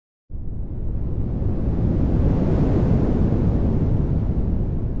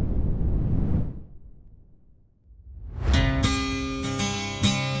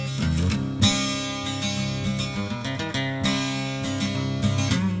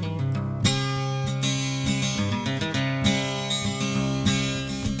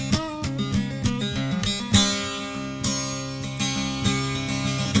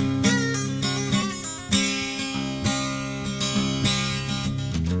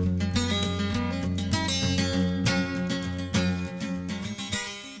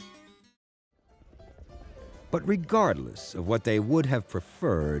But regardless of what they would have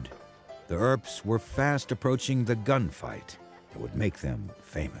preferred, the Earps were fast approaching the gunfight that would make them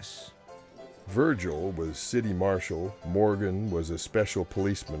famous. Virgil was city marshal, Morgan was a special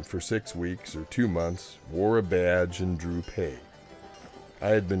policeman for 6 weeks or 2 months, wore a badge, and drew pay. I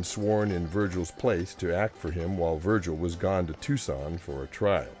had been sworn in Virgil's place to act for him while Virgil was gone to Tucson for a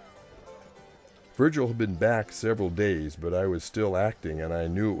trial. Virgil had been back several days, but I was still acting, and I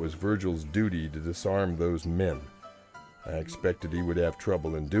knew it was Virgil's duty to disarm those men. I expected he would have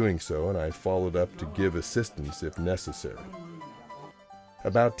trouble in doing so, and I followed up to give assistance if necessary.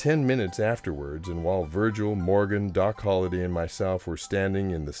 About 10 minutes afterwards, and while Virgil, Morgan, Doc Holliday, and myself were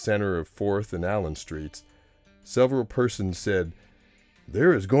standing in the center of 4th and Allen Streets, several persons said,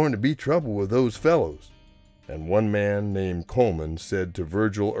 "There is going to be trouble with those fellows," and one man named Coleman said to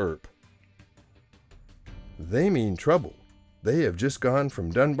Virgil Earp, "They mean trouble. They have just gone from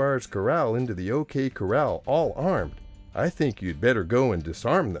Dunbar's corral into the OK Corral, all armed. I think you'd better go and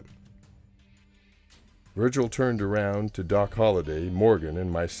disarm them." Virgil turned around to Doc Holliday, Morgan,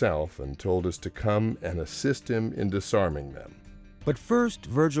 and myself and told us to come and assist him in disarming them. But first,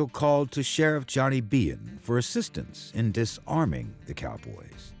 Virgil called to Sheriff Johnny Behan for assistance in disarming the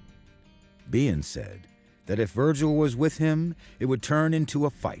Cowboys. Behan said that if Virgil was with him, it would turn into a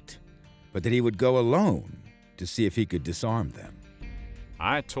fight, but that he would go alone to see if he could disarm them.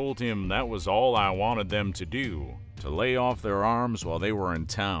 I told him that was all I wanted them to do, to lay off their arms while they were in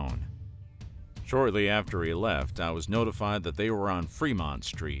town. Shortly after he left, I was notified that they were on Fremont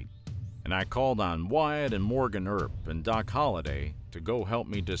Street, and I called on Wyatt and Morgan Earp and Doc Holliday to go help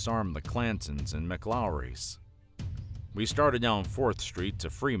me disarm the Clantons and McLowrys. We started down 4th Street to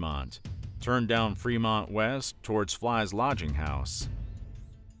Fremont, turned down Fremont West towards Fly's lodging house.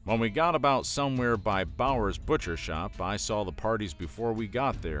 When we got about somewhere by Bauer's butcher shop, I saw the parties before we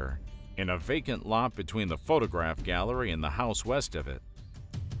got there, in a vacant lot between the photograph gallery and the house west of it.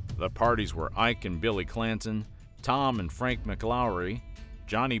 The parties were Ike and Billy Clanton, Tom and Frank McLowry,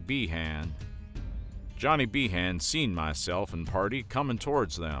 Johnny Behan. Johnny Behan seen myself and party coming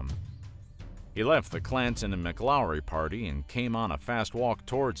towards them. He left the Clanton and McLowry party and came on a fast walk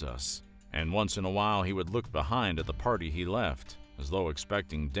towards us, and once in a while he would look behind at the party he left, as though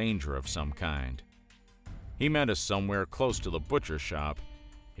expecting danger of some kind. He met us somewhere close to the butcher shop.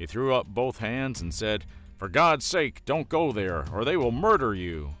 He threw up both hands and said, "For God's sake, don't go there, or they will murder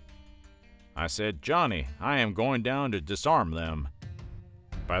you." I said, "Johnny, I am going down to disarm them."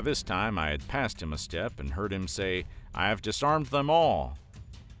 By this time I had passed him a step and heard him say, "I have disarmed them all."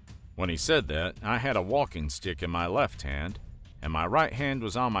 When he said that, I had a walking stick in my left hand, and my right hand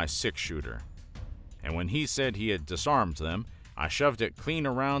was on my 6-shooter. And when he said he had disarmed them, I shoved it clean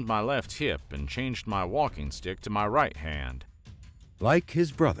around my left hip and changed my walking stick to my right hand. Like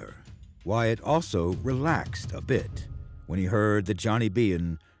his brother, Wyatt also relaxed a bit when he heard that Johnny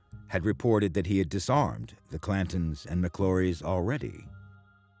Behan had reported that he had disarmed the Clantons and McLowrys already.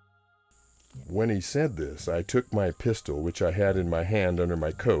 When he said this, I took my pistol, which I had in my hand under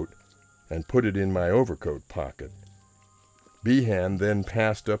my coat, and put it in my overcoat pocket. Behan then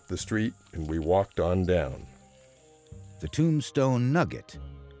passed up the street, and we walked on down. The Tombstone Nugget,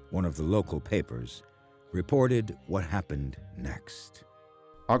 one of the local papers, reported what happened next.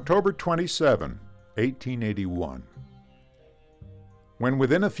 October 27, 1881. When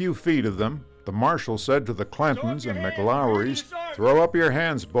within a few feet of them, the marshal said to the Clantons and McLowrys, "Throw up your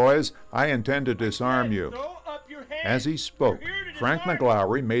hands, boys. I intend to disarm you." As he spoke, Frank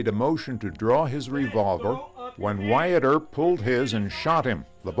McLowry made a motion to draw his revolver when Wyatt Earp pulled his and shot him,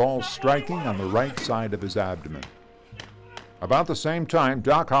 the ball striking on the right side of his abdomen. About the same time,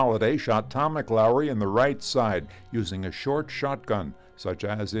 Doc Holliday shot Tom McLowry in the right side using a short shotgun, such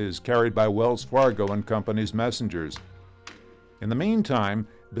as is carried by Wells Fargo and Company's messengers. In the meantime,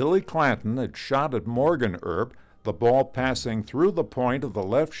 Billy Clanton had shot at Morgan Earp, the ball passing through the point of the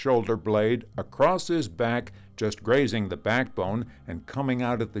left shoulder blade across his back, just grazing the backbone and coming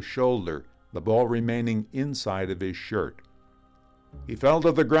out at the shoulder, the ball remaining inside of his shirt. He fell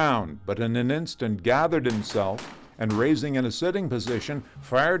to the ground, but in an instant gathered himself and, raising in a sitting position,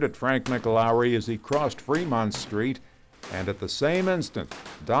 fired at Frank McLowry as he crossed Fremont Street, and at the same instant,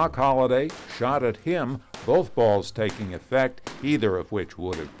 Doc Holliday shot at him, both balls taking effect, either of which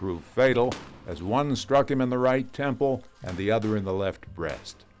would have proved fatal, as one struck him in the right temple and the other in the left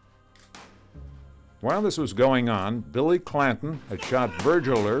breast. While this was going on, Billy Clanton had shot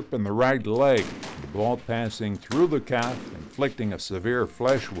Virgil Earp in the right leg, the ball passing through the calf, inflicting a severe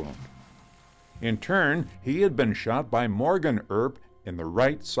flesh wound. In turn, he had been shot by Morgan Earp in the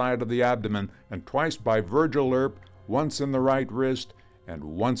right side of the abdomen and twice by Virgil Earp, once in the right wrist and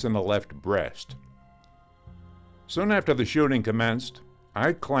once in the left breast. Soon after the shooting commenced,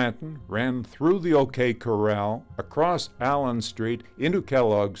 Ike Clanton ran through the OK Corral, across Allen Street into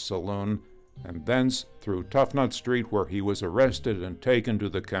Kellogg's Saloon, and thence through Toughnut Street, where he was arrested and taken to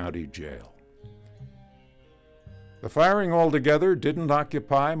the county jail. The firing altogether didn't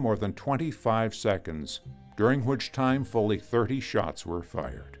occupy more than 25 seconds, during which time fully 30 shots were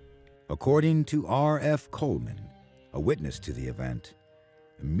fired. According to R.F. Coleman, a witness to the event,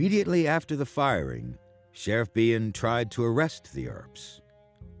 immediately after the firing, Sheriff Behan tried to arrest the Earps.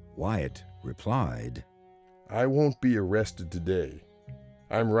 Wyatt replied, "I won't be arrested today.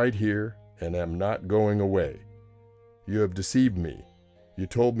 I'm right here and am not going away. You have deceived me. You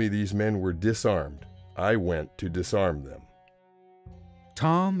told me these men were disarmed. I went to disarm them."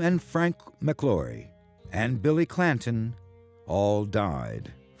 Tom and Frank McClory and Billy Clanton all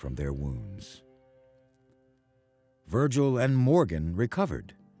died from their wounds. Virgil and Morgan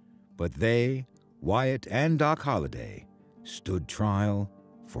recovered, but they, Wyatt and Doc Holliday, stood trial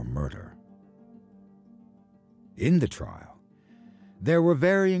for murder. In the trial, there were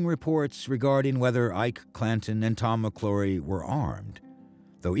varying reports regarding whether Ike Clanton and Tom McClory were armed,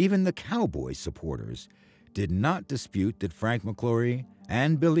 though even the Cowboys supporters did not dispute that Frank McClory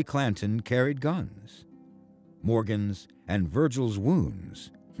and Billy Clanton carried guns. Morgan's and Virgil's wounds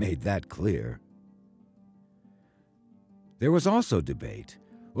made that clear. There was also debate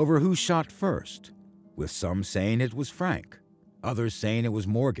over who shot first, with some saying it was Frank, others saying it was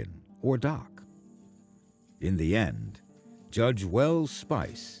Morgan or Doc. In the end, Judge Wells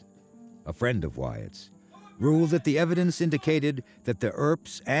Spice, a friend of Wyatt's, ruled that the evidence indicated that the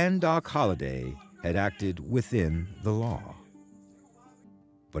Earps and Doc Holliday had acted within the law.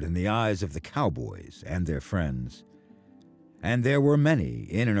 But in the eyes of the Cowboys and their friends, and there were many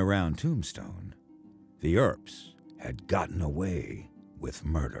in and around Tombstone, the Earps had gotten away with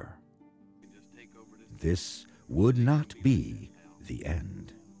murder. This would not be the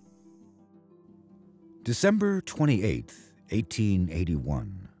end. December 28th,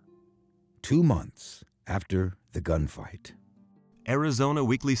 1881, 2 months after the gunfight. Arizona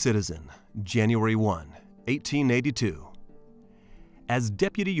Weekly Citizen, January 1, 1882. As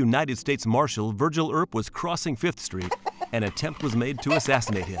Deputy United States Marshal Virgil Earp was crossing 5th Street, an attempt was made to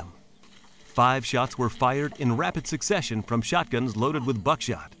assassinate him. 5 shots were fired in rapid succession from shotguns loaded with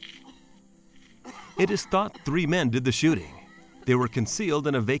buckshot. It is thought 3 men did the shooting. They were concealed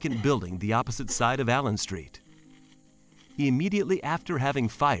in a vacant building the opposite side of Allen Street. Immediately after having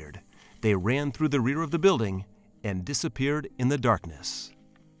fired, they ran through the rear of the building and disappeared in the darkness.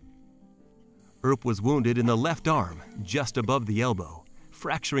 Earp was wounded in the left arm, just above the elbow,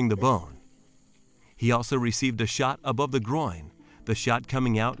 fracturing the bone. He also received a shot above the groin, the shot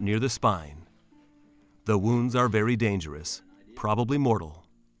coming out near the spine. The wounds are very dangerous, probably mortal.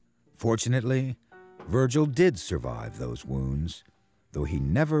 Fortunately, Virgil did survive those wounds, though he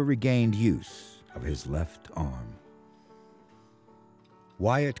never regained use of his left arm.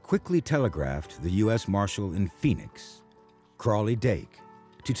 Wyatt quickly telegraphed the U.S. Marshal in Phoenix, Crawley Dake,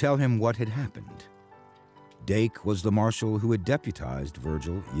 to tell him what had happened. Dake was the marshal who had deputized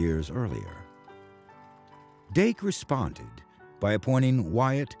Virgil years earlier. Dake responded by appointing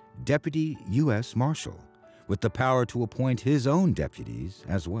Wyatt Deputy U.S. Marshal, with the power to appoint his own deputies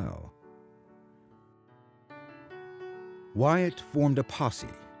as well. Wyatt formed a posse,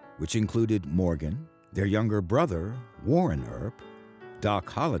 which included Morgan, their younger brother, Warren Earp, Doc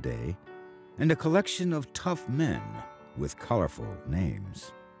Holliday, and a collection of tough men with colorful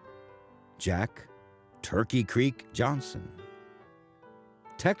names. Jack Turkey Creek Johnson,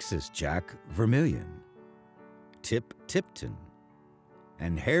 Texas Jack Vermillion, Tip Tipton,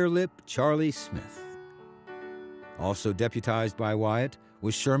 and Hairlip Charlie Smith. Also deputized by Wyatt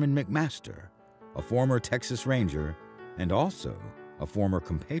was Sherman McMaster, a former Texas Ranger and also a former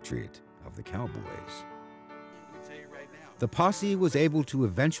compatriot of the Cowboys. The posse was able to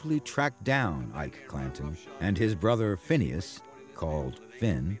eventually track down Ike Clanton and his brother Phineas, called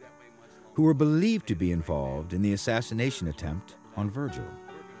Finn, who were believed to be involved in the assassination attempt on Virgil.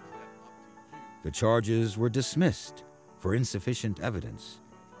 The charges were dismissed for insufficient evidence,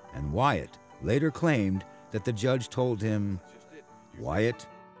 and Wyatt later claimed that the judge told him, "Wyatt,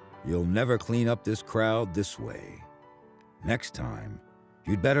 you'll never clean up this crowd this way. Next time,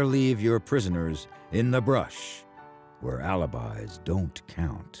 you'd better leave your prisoners in the brush, where alibis don't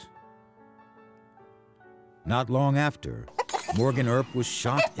count." Not long after, Morgan Earp was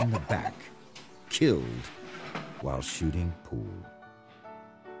shot in the back, killed while shooting pool.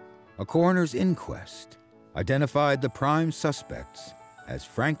 A coroner's inquest identified the prime suspects as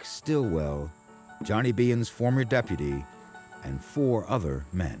Frank Stillwell, Johnny Behan's former deputy, and 4 other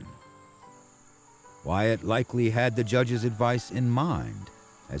men. Wyatt likely had the judge's advice in mind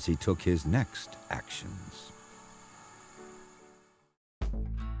as he took his next actions.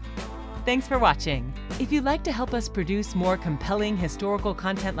 Thanks for watching. If you'd like to help us produce more compelling historical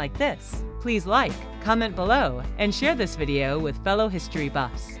content like this, please like, comment below, and share this video with fellow history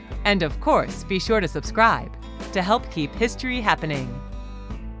buffs. And of course, be sure to subscribe to help keep history happening.